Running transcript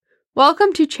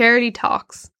Welcome to Charity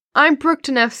Talks. I'm Brooke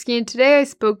Danevsky, and today I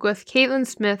spoke with Caitlin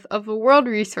Smith of the World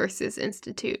Resources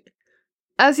Institute.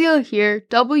 As you'll hear,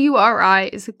 WRI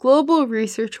is a global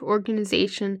research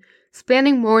organization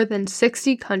spanning more than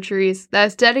 60 countries that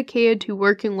is dedicated to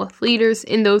working with leaders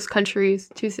in those countries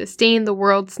to sustain the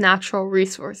world's natural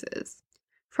resources.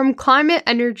 From climate,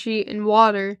 energy, and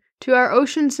water to our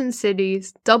oceans and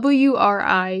cities,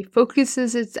 WRI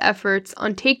focuses its efforts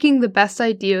on taking the best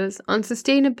ideas on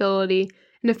sustainability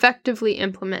and effectively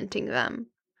implementing them.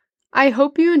 I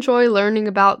hope you enjoy learning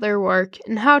about their work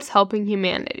and how it's helping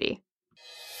humanity.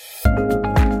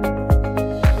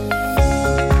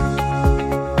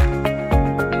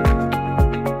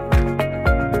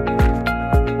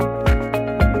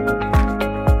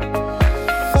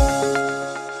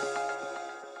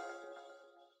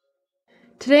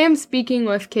 Today I'm speaking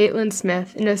with Caitlin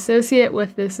Smith, an associate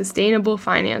with the Sustainable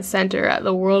Finance Center at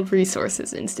the World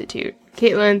Resources Institute.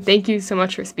 Caitlin, thank you so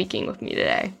much for speaking with me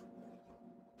today.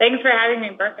 Thanks for having me,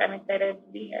 Brooke. I'm excited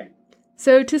to be here.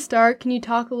 So to start, can you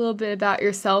talk a little bit about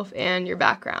yourself and your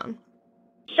background?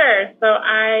 Sure. So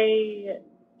I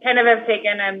kind of have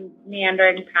taken a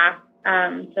meandering path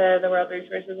to the World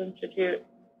Resources Institute.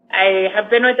 I have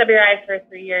been with WRI for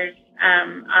 3 years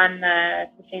on the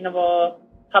Sustainable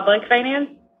Public Finance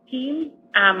team,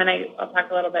 and I'll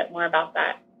talk a little bit more about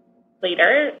that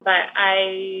later. But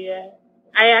I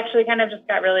actually kind of just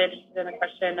got really interested in the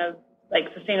question of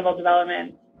sustainable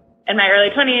development. In my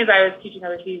early 20s, I was teaching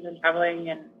overseas and traveling,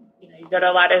 and you go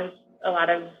to a lot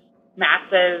of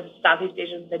massive Southeast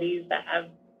Asian cities that have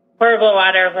horrible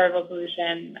water, horrible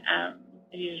pollution, and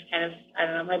you just kind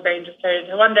of, my brain just started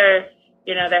to wonder,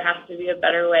 there has to be a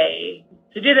better way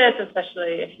to do this,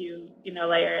 especially if you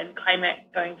layer in climate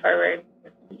going forward.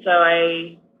 So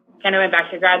I kind of went back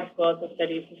to grad school to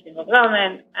study sustainable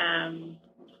development,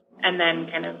 and then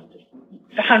kind of just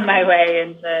found my way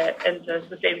into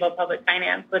sustainable public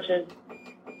finance, which is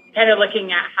kind of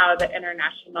looking at how the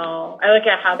international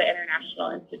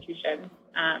institutions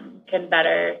can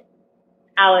better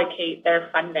allocate their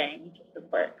funding to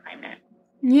support climate.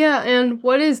 Yeah, and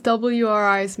what is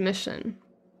WRI's mission?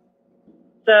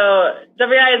 So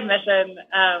WRI's mission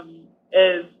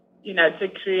is, to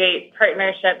create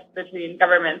partnerships between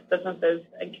governments, businesses,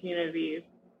 and communities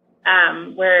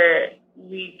where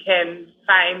we can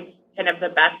find kind of the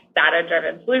best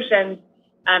data-driven solutions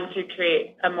to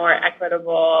create a more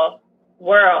equitable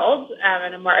world,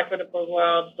 and a more equitable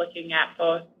world looking at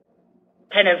both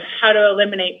kind of how to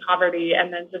eliminate poverty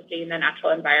and then sustain the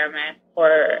natural environment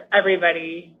for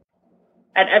everybody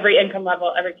at every income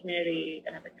level, every community,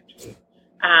 and every country.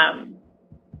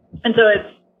 And so it's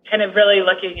kind of really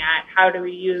looking at how do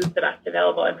we use the best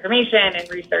available information and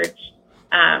research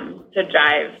to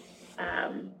drive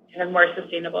kind of more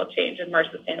sustainable change and more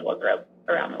sustainable growth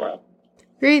around the world.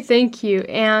 Great, thank you.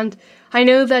 And I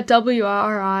know that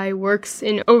WRI works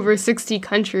in over 60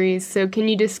 countries, so can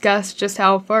you discuss just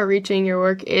how far-reaching your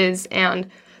work is and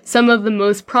some of the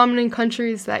most prominent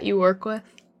countries that you work with?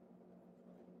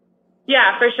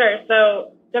 Yeah, for sure.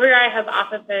 So WRI has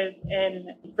offices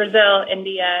in Brazil,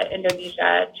 India,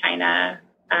 Indonesia, China,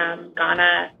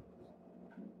 Ghana.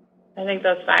 I think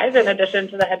those 5, in addition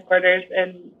to the headquarters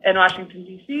in Washington,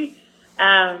 D.C.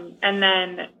 And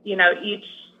then, each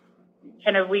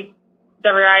kind of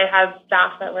WRI has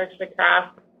staff that works across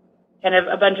kind of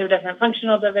a bunch of different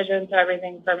functional divisions, so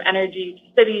everything from energy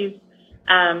to cities,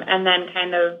 and then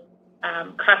kind of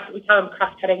we call them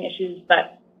cross-cutting issues,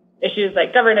 but issues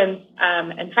like governance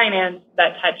and finance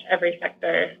that touch every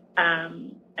sector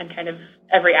and kind of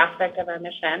every aspect of our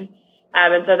mission.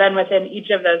 And so then within each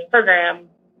of those programs,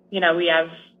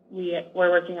 we're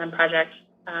working on projects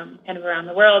kind of around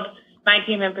the world. My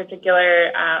team in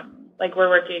particular, I'm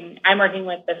working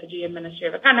with the Fijian Ministry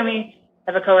of Economy.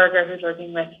 I have a coworker who's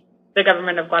working with the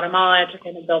government of Guatemala to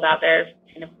kind of build out their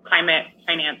kind of climate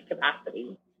finance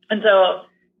capacity. And so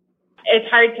it's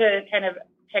hard to kind of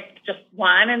pick just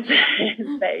one and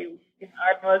say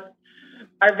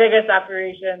our biggest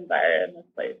operations are in this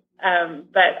place.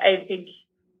 But I think,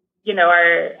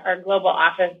 our global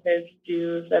offices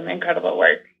do some incredible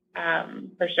work,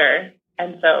 for sure.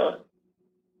 And so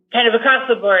kind of across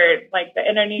the board, like the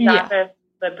Indonesia office,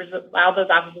 all those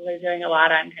offices are doing a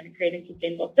lot on kind of creating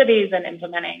sustainable cities and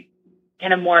implementing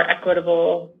kind of more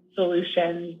equitable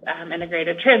solutions,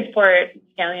 integrated transport,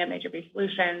 scaling up nature-based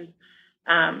solutions,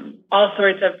 all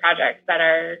sorts of projects that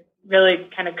are really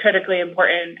kind of critically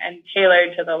important and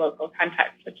tailored to the local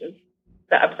context, which is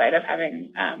the upside of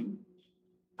having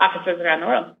offices around the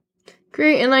world.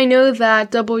 Great, and I know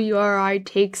that WRI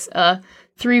takes a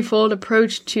threefold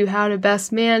approach to how to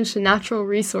best manage the natural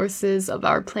resources of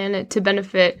our planet to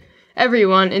benefit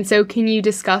everyone. And so can you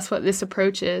discuss what this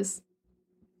approach is?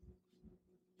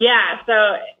 Yeah,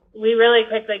 so we really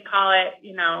quickly call it,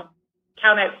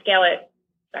 count it, scale it.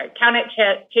 Sorry, count it,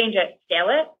 change it, scale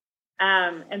it.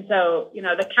 And so,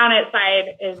 the count it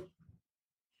side is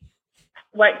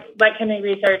what can we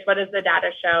research? What does the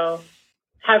data show?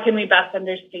 How can we best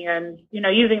understand,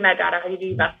 using that data, how do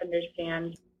you best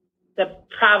understand the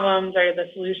problems or the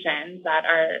solutions that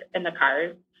are in the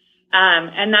cards?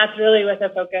 And that's really with a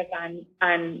focus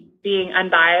on being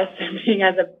unbiased and being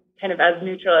as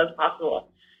neutral as possible.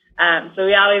 So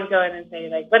we always go in and say,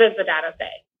 what does the data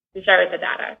say? We start with the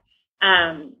data.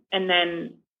 And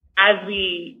then as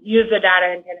we use the data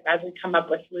and as we come up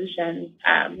with solutions,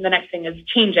 the next thing is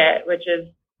change it, which is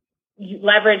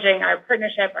leveraging our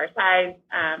partnership, our size,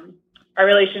 our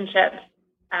relationships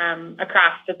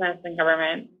across business and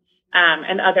government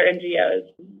and other NGOs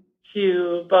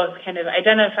to both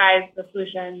identify the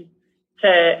solutions,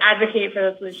 to advocate for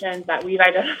the solutions that we've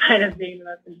identified as being the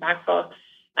most impactful,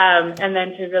 and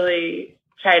then to really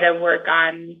try to work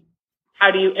on how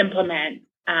do you implement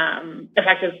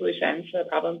effective solutions for the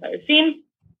problems that we've seen,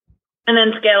 and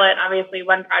then scale it. Obviously,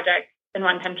 one project in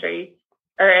one country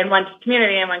or in one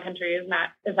community in one country is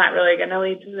not really going to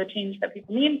lead to the change that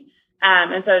people need.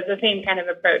 And so it's the same kind of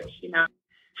approach.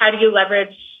 How do you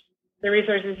leverage the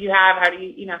resources you have? How do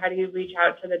you reach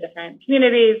out to the different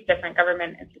communities, different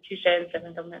government institutions,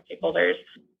 different government stakeholders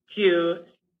to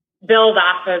build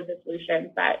off of the solutions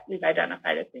that we've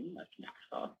identified as being most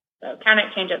impactful? So count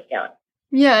it, change it, scale it.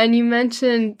 Yeah, and you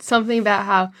mentioned something about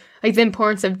how, the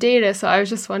importance of data. So I was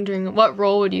just wondering, what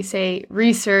role would you say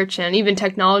research and even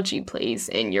technology plays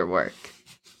in your work?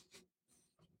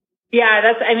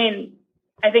 Yeah,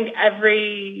 I think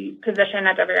every position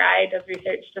at WRI does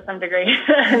research to some degree.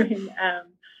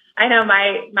 I know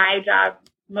my job,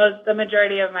 the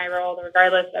majority of my role,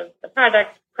 regardless of the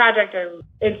project or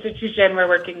institution we're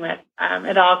working with,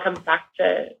 it all comes back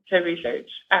to research.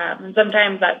 And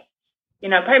sometimes that's,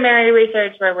 primary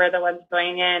research where we're the ones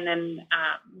going in and,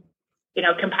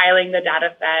 compiling the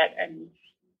data set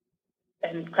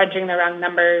and crunching the wrong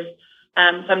numbers.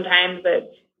 Sometimes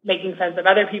it's making sense of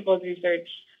other people's research,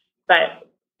 but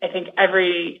I think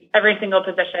every single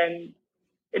position,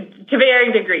 to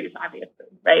varying degrees, obviously,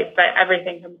 right? But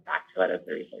everything comes back to what does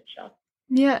the research show.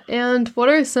 Yeah, and what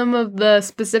are some of the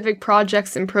specific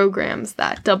projects and programs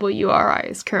that WRI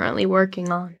is currently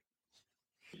working on?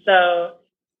 So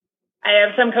I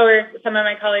have some of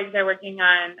my colleagues are working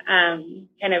on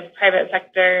private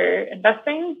sector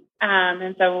investing.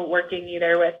 And so working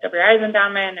either with WRI's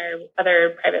endowment or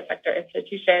other private sector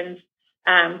institutions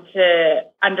to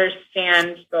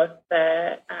understand both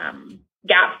the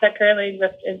gaps that currently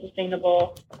exist in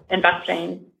sustainable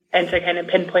investing and to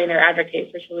pinpoint or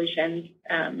advocate for solutions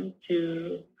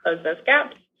to close those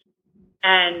gaps.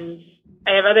 And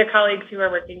I have other colleagues who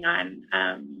are working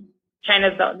on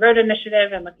China's Belt and Road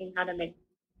Initiative and looking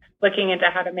into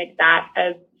how to make that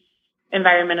as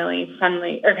environmentally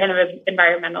friendly or as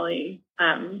environmentally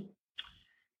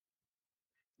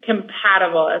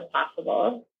compatible as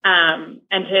possible, and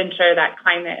to ensure that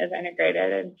climate is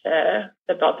integrated into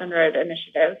the Belt and Road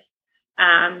Initiative.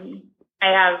 I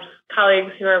have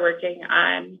colleagues who are working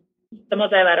on the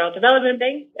Multilateral Development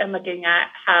Bank and looking at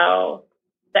how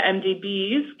the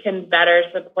MDBs can better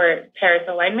support Paris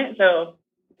alignment. So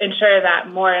ensure that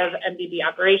more of MDB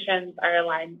operations are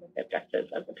aligned with the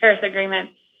objectives of the Paris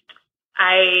Agreement.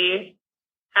 I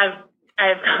have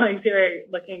colleagues who are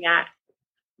looking at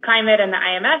climate and the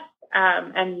IMF,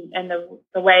 and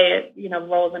the way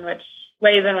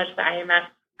ways in which the IMF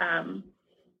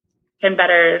can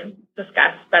better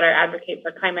discuss, better advocate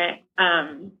for climate.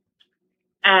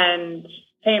 And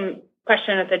same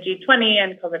question with the G20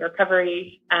 and COVID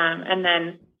recovery. And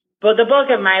then the bulk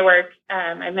of my work,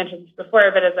 I mentioned this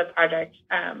before, but as a project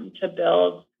to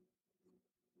build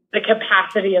the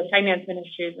capacity of finance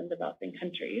ministries in developing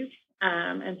countries.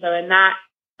 And so in that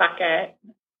bucket,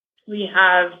 we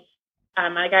have,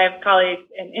 I have colleagues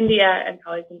in India and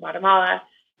colleagues in Guatemala,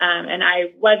 and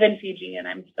I was in Fiji, and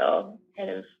I'm still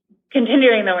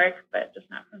continuing the work, but just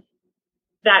not.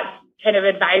 That's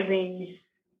advising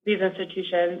these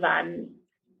institutions on,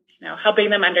 helping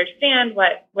them understand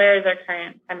where is their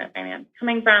current climate finance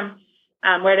coming from,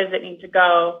 where does it need to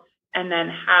go, and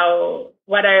then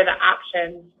what are the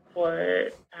options for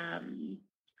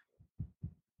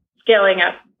scaling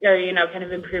up or,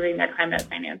 improving their climate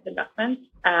finance investments.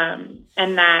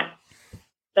 And that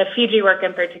the Fiji work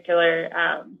in particular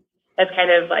has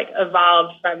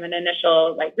evolved from an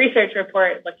initial research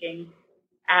report looking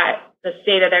at the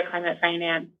state of their climate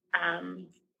finance.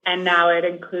 And now it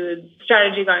includes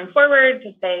strategy going forward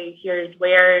to say, here's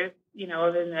where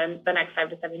over the next 5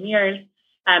 to 7 years.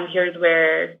 Here's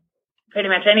where pretty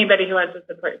much anybody who wants to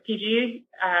support PG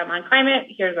on climate,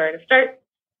 here's where to start.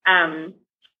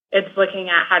 It's looking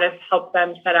at how to help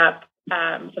them set up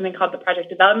something called the Project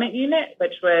Development Unit,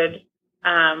 which would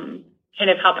kind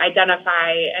of help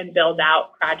identify and build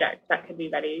out projects that could be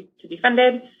ready to be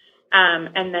funded.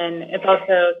 And then it's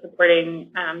also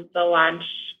supporting the launch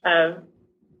of,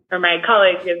 or my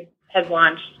colleague has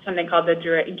launched something called the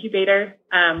Drua Incubator,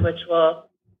 which will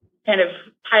kind of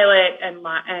pilot and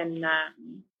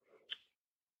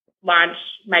launch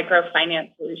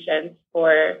microfinance solutions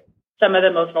for some of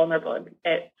the most vulnerable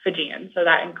Fijians. So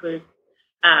that includes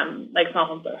like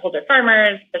smallholder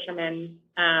farmers, fishermen,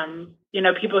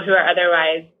 people who are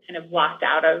otherwise kind of locked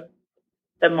out of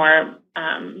the more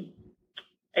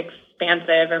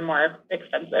expansive or more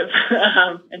expensive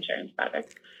insurance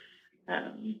products.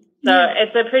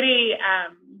 It's a pretty,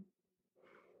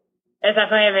 it's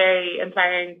definitely a very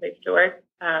inspiring place to work.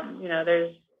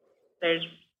 There's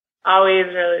always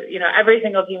really, every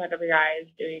single team at WRI is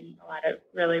doing a lot of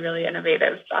really, really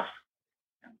innovative stuff.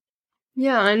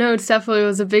 Yeah, I know it definitely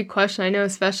was a big question. I know,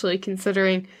 especially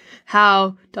considering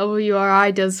how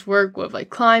WRI does work with like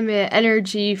climate,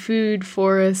 energy, food,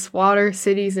 forests, water,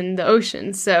 cities, and the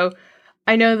ocean. So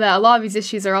I know that a lot of these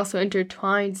issues are also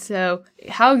intertwined. So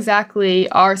how exactly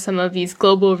are some of these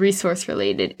global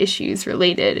resource-related issues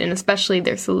related, and especially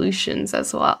their solutions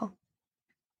as well?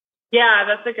 Yeah,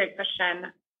 that's a great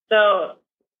question. So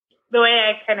the way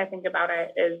I kind of think about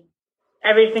it is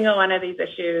every single one of these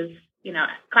issues,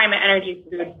 climate, energy,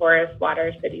 food, forest,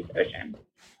 water, cities, ocean.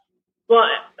 Well,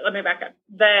 let me back up.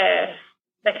 The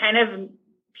kind of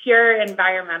pure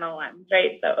environmental ones,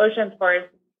 right? So ocean,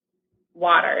 forest,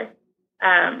 water.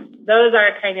 Those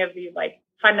are kind of these like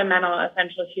fundamental,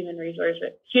 essential human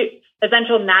resources,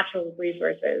 essential natural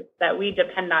resources that we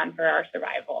depend on for our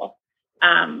survival,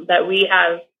 that we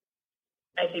have,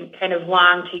 I think, kind of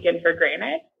long taken for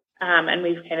granted. And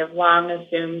we've kind of long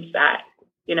assumed that,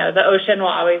 the ocean will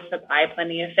always supply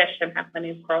plenty of fish and have plenty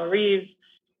of coral reefs.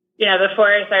 The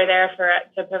forests are there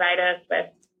to provide us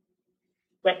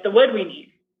with the wood we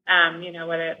need,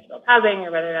 whether it's to build housing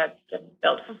or whether that's to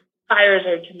build fires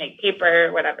or to make paper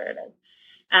or whatever it is.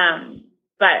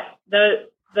 But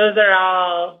those are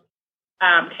all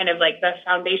kind of like the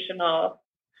foundational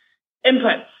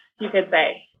inputs, you could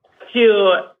say,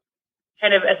 to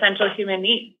kind of essential human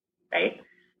needs, right?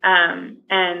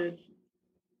 And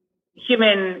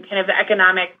human kind of the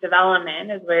economic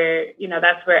development is where,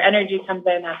 that's where energy comes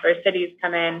in, that's where cities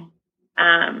come in,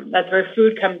 that's where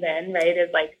food comes in, right?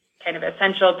 Is like kind of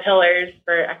essential pillars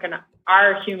for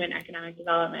our human economic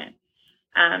development.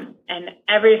 And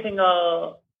every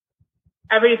single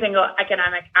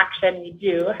economic action we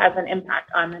do has an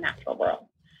impact on the natural world.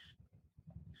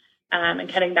 And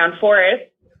cutting down forests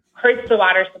hurts the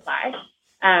water supply.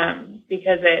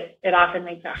 Because it often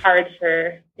makes it hard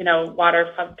for, the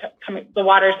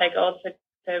water cycle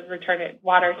to return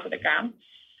water to the ground.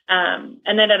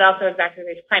 And then it also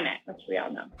exacerbates climate, which we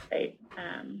all know, right?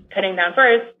 Cutting down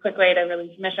forests, quick way to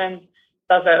release emissions. It's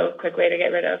also a quick way to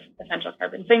get rid of essential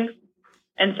carbon sinks.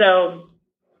 And so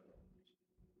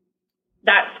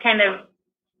that's kind of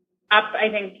up, I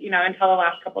think, until the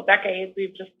last couple of decades,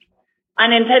 we've just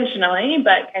unintentionally,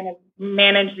 but kind of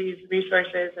manage these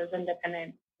resources as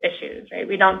independent issues, right?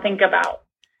 We don't think about,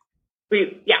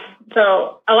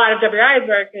 so a lot of WRI's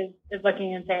work is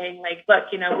looking and saying like,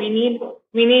 look, we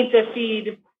need to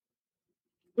feed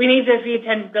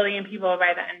 10 billion people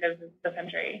by the end of the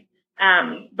century.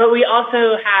 But we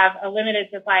also have a limited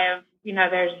supply of,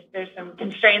 there's some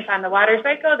constraints on the water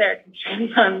cycle, there are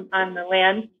constraints on the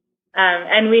land,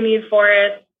 and we need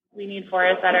forests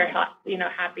that are,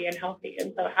 happy and healthy.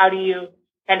 And so how do you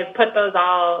kind of put those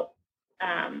all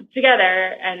together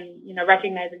and,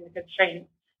 recognizing the constraints?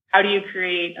 How do you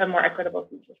create a more equitable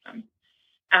food system?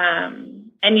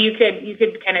 And you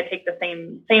could kind of take the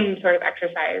same sort of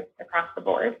exercise across the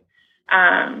board.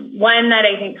 One that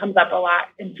I think comes up a lot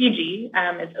in Fiji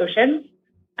is oceans.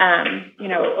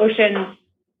 Oceans,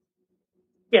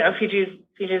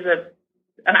 Fiji's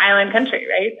an island country,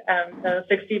 right? So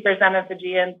 60% of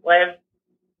Fijians live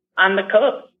on the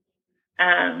coast.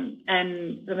 And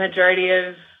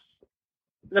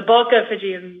the bulk of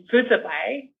Fijian food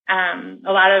supply,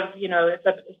 a lot of,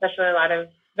 especially a lot of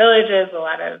villages, a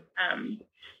lot of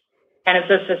kind of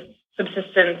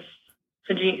subsistence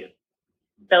Fiji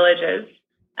villages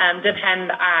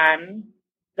depend on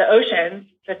the oceans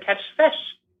to catch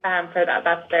fish for that.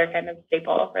 That's their kind of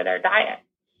staple for their diet.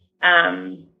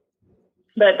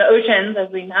 But the oceans, as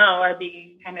we know, are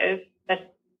being kind of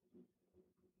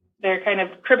they're kind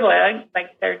of crippling,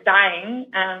 like they're dying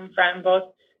from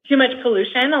both too much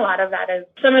pollution.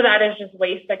 Some of that is just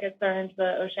waste that gets thrown into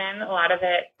the ocean. A lot of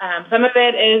it, some of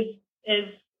it is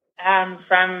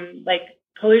from like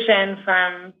pollution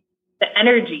from the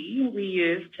energy we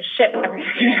use to ship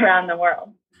everything around the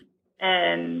world.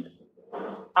 And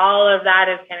all of that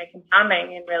is kind of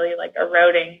compounding and really like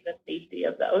eroding the safety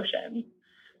of the ocean.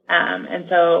 And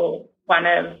so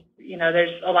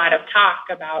there's a lot of talk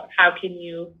about how can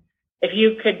you, if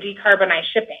you could decarbonize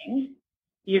shipping,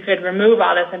 you could remove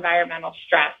all this environmental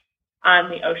stress on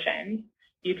the ocean.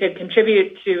 You could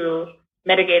contribute to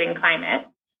mitigating climate,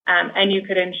 and you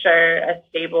could ensure a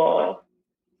stable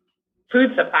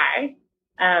food supply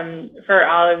for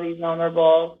all of these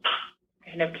vulnerable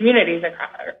kind of communities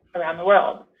around the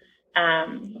world.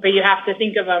 But you have to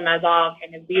think of them as all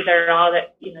kind of, these are all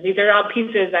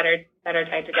pieces that are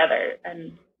tied together.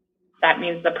 And that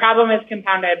means the problem is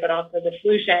compounded, but also the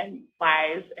solution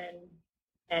lies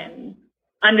in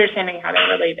understanding how they're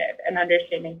related and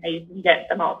understanding how you can get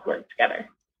them all to work together.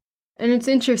 And it's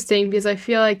interesting because I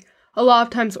feel like a lot of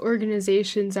times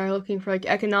organizations are looking for like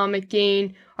economic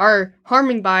gain, are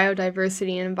harming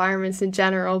biodiversity and environments in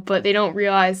general, but they don't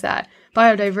realize that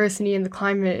biodiversity and the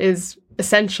climate is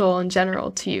essential in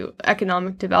general to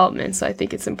economic development. So I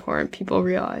think it's important people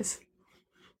realize.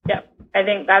 Yeah, I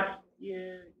think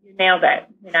you nailed it.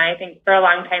 I think for a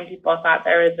long time people thought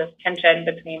there was this tension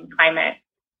between climate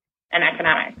and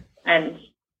economics, and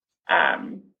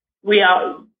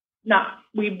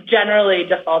we generally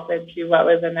defaulted to what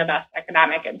was in the best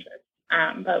economic interest,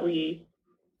 but we,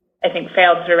 I think,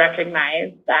 failed to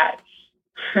recognize that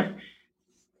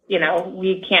we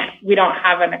don't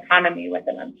have an economy with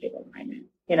an unstable climate.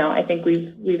 I think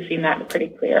we've seen that pretty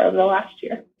clear over the last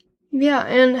year. Yeah,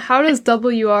 and how does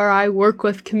WRI work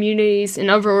with communities and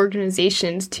other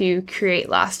organizations to create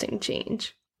lasting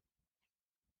change?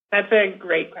 That's a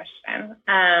great question.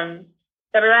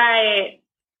 WRI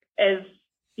is,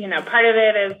 part of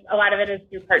it is, a lot of it is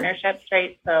through partnerships,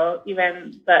 right? So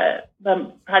even the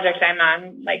project I'm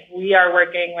on, like we are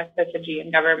working with the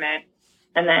Fijian government,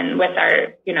 and then with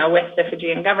the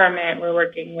Fijian government, we're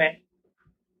working with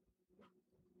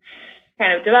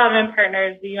kind of development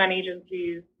partners, the UN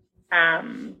agencies,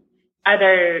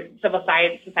 other civil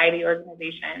society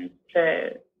organizations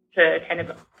to kind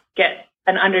of get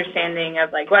an understanding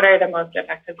of like what are the most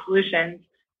effective solutions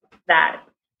that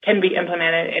can be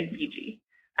implemented in Fiji.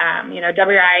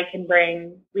 WRI can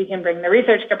bring the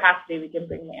research capacity, we can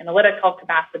bring the analytical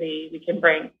capacity, we can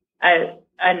bring an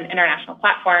international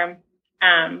platform,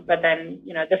 but then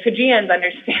the Fijians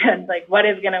understand like what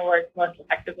is going to work most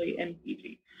effectively in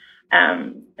Fiji,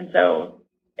 and so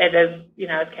it is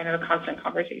it's kind of a constant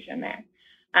conversation there.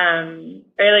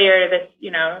 Earlier this,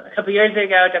 a couple years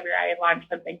ago, WRI launched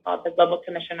something called the Global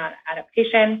Commission on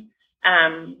Adaptation,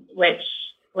 which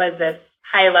was this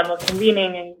high-level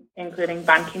convening, including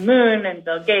Ban Ki-moon and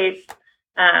Bill Gates,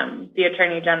 the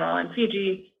Attorney General in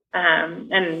Fiji,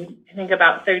 and I think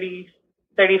about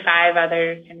 35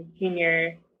 other kind of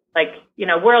senior,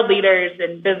 world leaders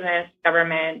in business,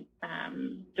 government,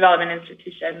 development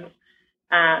institutions,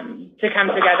 to come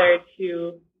together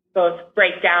to both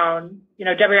break down,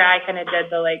 WRI kind of did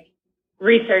the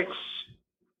research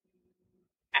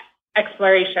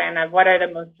exploration of what are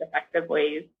the most effective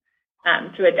ways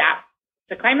to adapt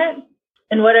to climate,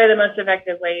 and what are the most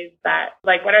effective ways that,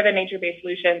 what are the nature-based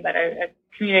solutions that a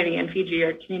community in Fiji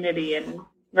or community in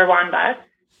Rwanda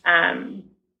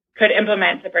could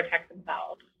implement to protect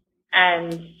themselves,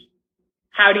 and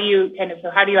how do you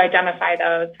identify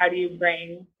those? How do you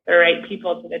bring the right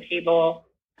people to the table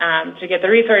to get the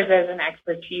resources and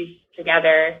expertise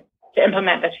together to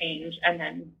implement the change? And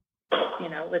then,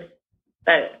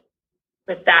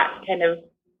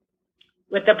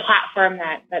 with the platform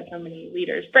that so many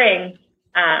leaders bring,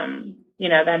 then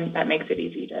that makes it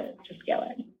easy to scale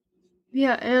it.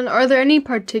 Yeah, and are there any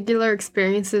particular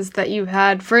experiences that you've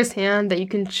had firsthand that you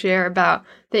can share about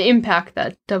the impact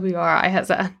that WRI has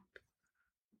had?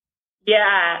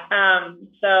 Yeah,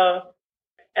 so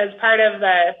as part of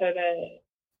the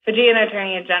Fijian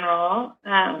Attorney General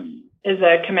is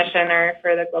a commissioner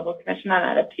for the Global Commission on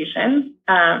Adaptation.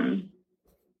 And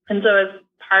so as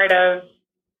part of,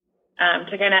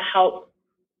 to kind of help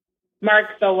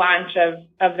mark the launch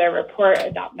of their report,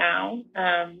 Adopt Now,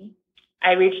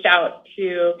 I reached out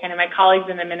to kind of my colleagues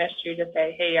in the ministry to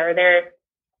say, hey,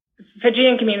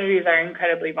 Fijian communities are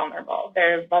incredibly vulnerable.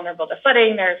 They're vulnerable to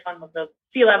flooding, they're vulnerable to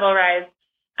sea level rise,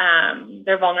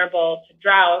 they're vulnerable to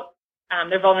drought,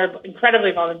 they're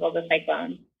incredibly vulnerable to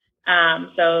cyclones.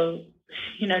 So,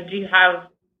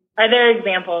 are there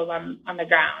examples on the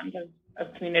ground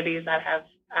of communities that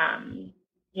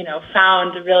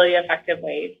found really effective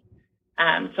ways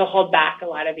to hold back a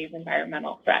lot of these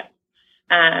environmental threats.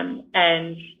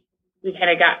 And we kind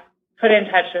of got put in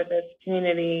touch with this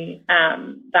community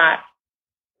that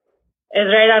is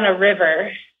right on a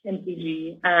river in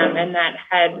Fiji, and that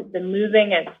had been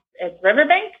losing its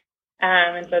riverbank.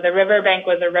 And so the riverbank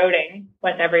was eroding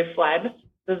with every flood.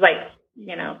 It was like,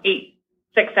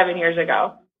 6, 7 years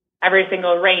ago. Every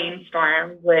single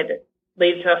rainstorm would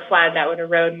lead to a flood that would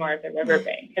erode more of the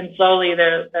riverbank. And slowly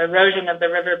the erosion of the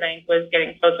riverbank was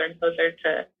getting closer and closer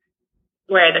to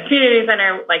where the community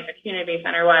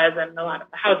center was, and a lot of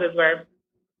the houses were.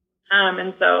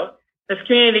 And so this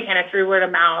community kind of through word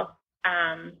of mouth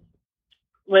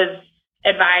was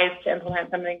advised to implement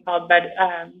something called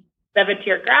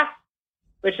Vevetir grass,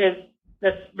 which is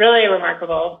this really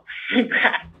remarkable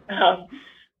grass.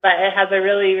 But it has a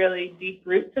really, really deep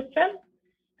root system.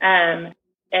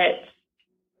 It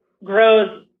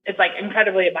grows, it's like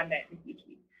incredibly abundant in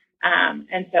Fiji.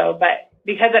 But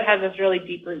because it has this really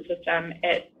deep root system,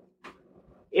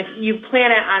 if you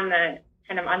plant it on the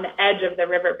edge of the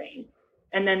riverbank,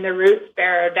 and then the roots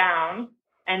burrow down,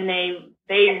 and they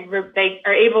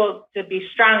are able to be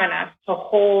strong enough to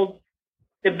hold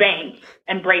the bank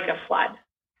and break a flood,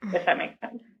 if that makes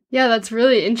sense. Yeah, that's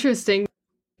really interesting.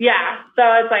 Yeah. So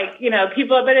it's like,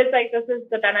 people, but it's like, this is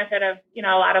the benefit of, a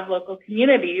lot of local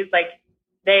communities. Like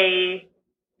they've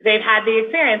had the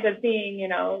experience of seeing,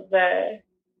 the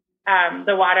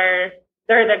water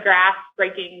or the grass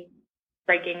breaking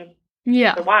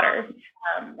the water.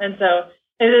 And so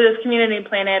this community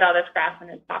planted all this grass, and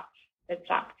it stopped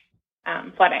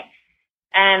flooding.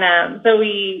 And so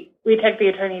we took the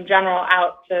Attorney General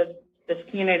out to this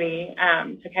community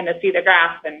to kind of see the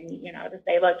grass and, to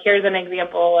say, look, here's an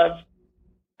example of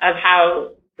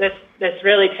how this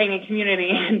really tiny community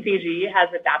in Fiji has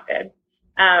adapted.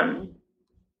 And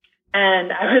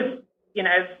I was,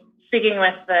 speaking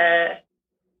with the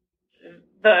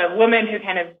woman who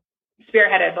kind of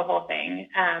spearheaded the whole thing.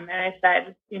 And I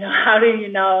said, how do you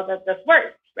know that this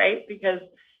works, right? Because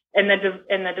in the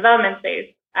development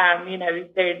space, you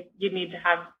need to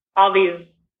have all these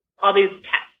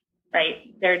tests.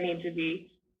 Right. There need to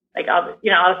be like all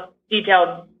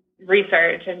detailed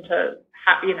research into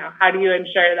how do you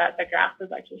ensure that the grass is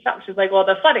actually stopped? She's like, well,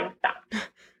 the flooding stopped,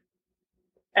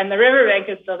 and the riverbank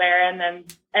is still there, and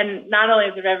not only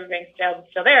is the riverbank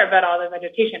still there, but all the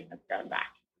vegetation has grown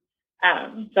back.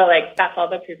 So like that's all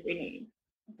the proof we need.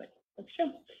 I was like, that's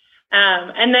true.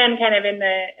 And then kind of in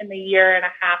the year and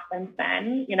a half since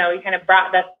then, we kind of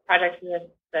brought this project to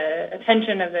the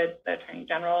attention of the Attorney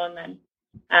General, and then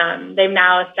they've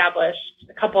now established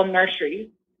a couple nurseries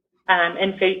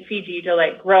in Fiji to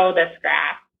like grow this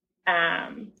grass,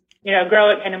 grow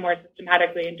it kind of more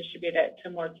systematically and distribute it to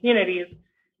more communities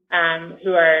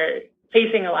who are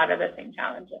facing a lot of the same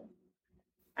challenges.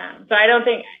 So I don't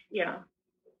think,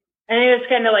 I think it's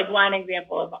kind of like one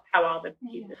example of how all this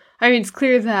pieces. I mean, it's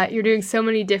clear that you're doing so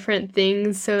many different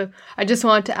things. So I just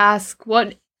want to ask,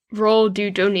 what role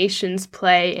do donations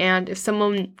play? And if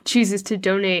someone chooses to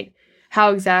donate,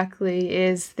 how exactly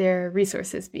is their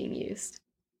resources being used?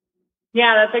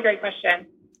 Yeah, that's a great question.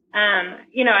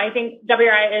 I think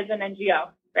WRI is an NGO,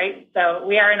 right? So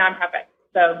we are a nonprofit.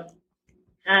 So,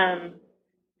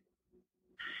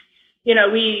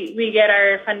 we get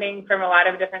our funding from a lot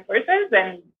of different sources,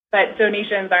 but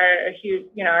donations are a huge,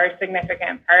 are a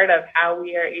significant part of how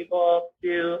we are able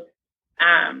to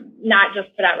not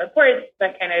just put out reports,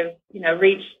 but kind of,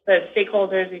 reach the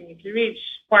stakeholders we need to reach,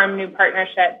 form new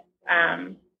partnerships,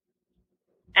 and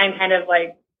kind of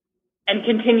and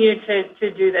continue to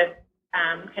do this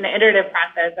kind of iterative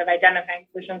process of identifying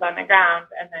solutions on the ground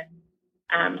and then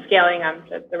scaling them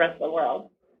to the rest of the world.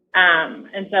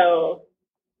 And so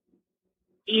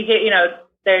you get,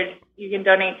 you can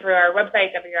donate through our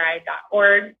website,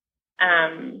 wri.org.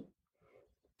 And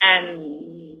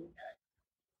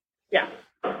yeah.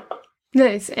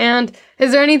 Nice. And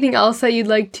is there anything else that you'd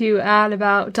like to add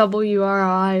about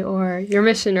WRI or your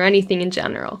mission or anything in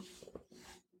general?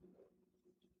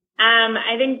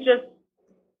 I think just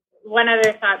one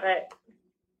other thought that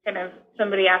kind of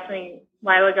somebody asked me a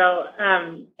while ago.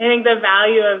 I think the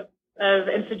value of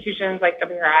institutions like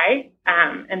WRI,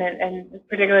 and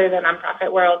particularly the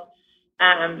nonprofit world,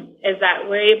 is that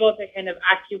we're able to kind of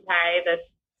occupy this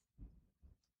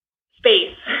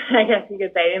space, I guess you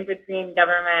could say, in between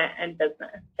government and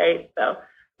business, right? So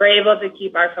we're able to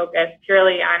keep our focus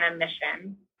purely on a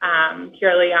mission,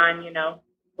 purely on,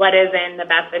 what is in the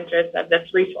best interest of this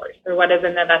resource, or what is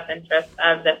in the best interest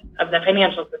of the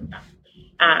financial system,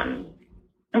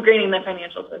 greening the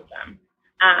financial system.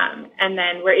 And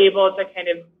then we're able to kind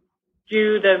of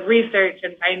do the research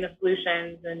and find the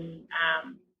solutions and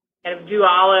kind of do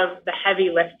all of the heavy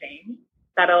lifting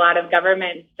that a lot of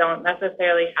governments don't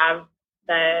necessarily have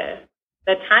the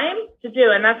time to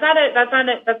do. And that's not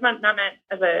meant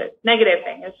as a negative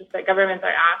thing. It's just that governments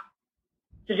are asked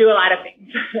to do a lot of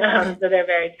things. So they're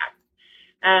very taxed.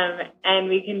 And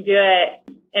we can do it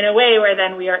in a way where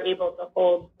then we are able to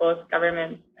hold both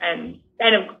governments and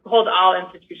kind of hold all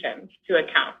institutions to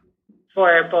account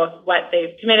for both what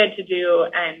they've committed to do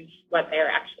and what they are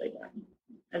actually doing.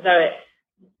 And so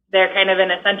they're kind of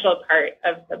an essential part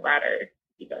of the broader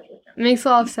ecosystem. It makes a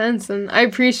lot of sense, and I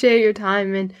appreciate your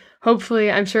time, and hopefully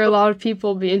I'm sure a lot of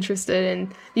people will be interested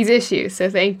in these issues, so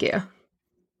thank you.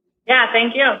 Yeah,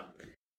 thank you.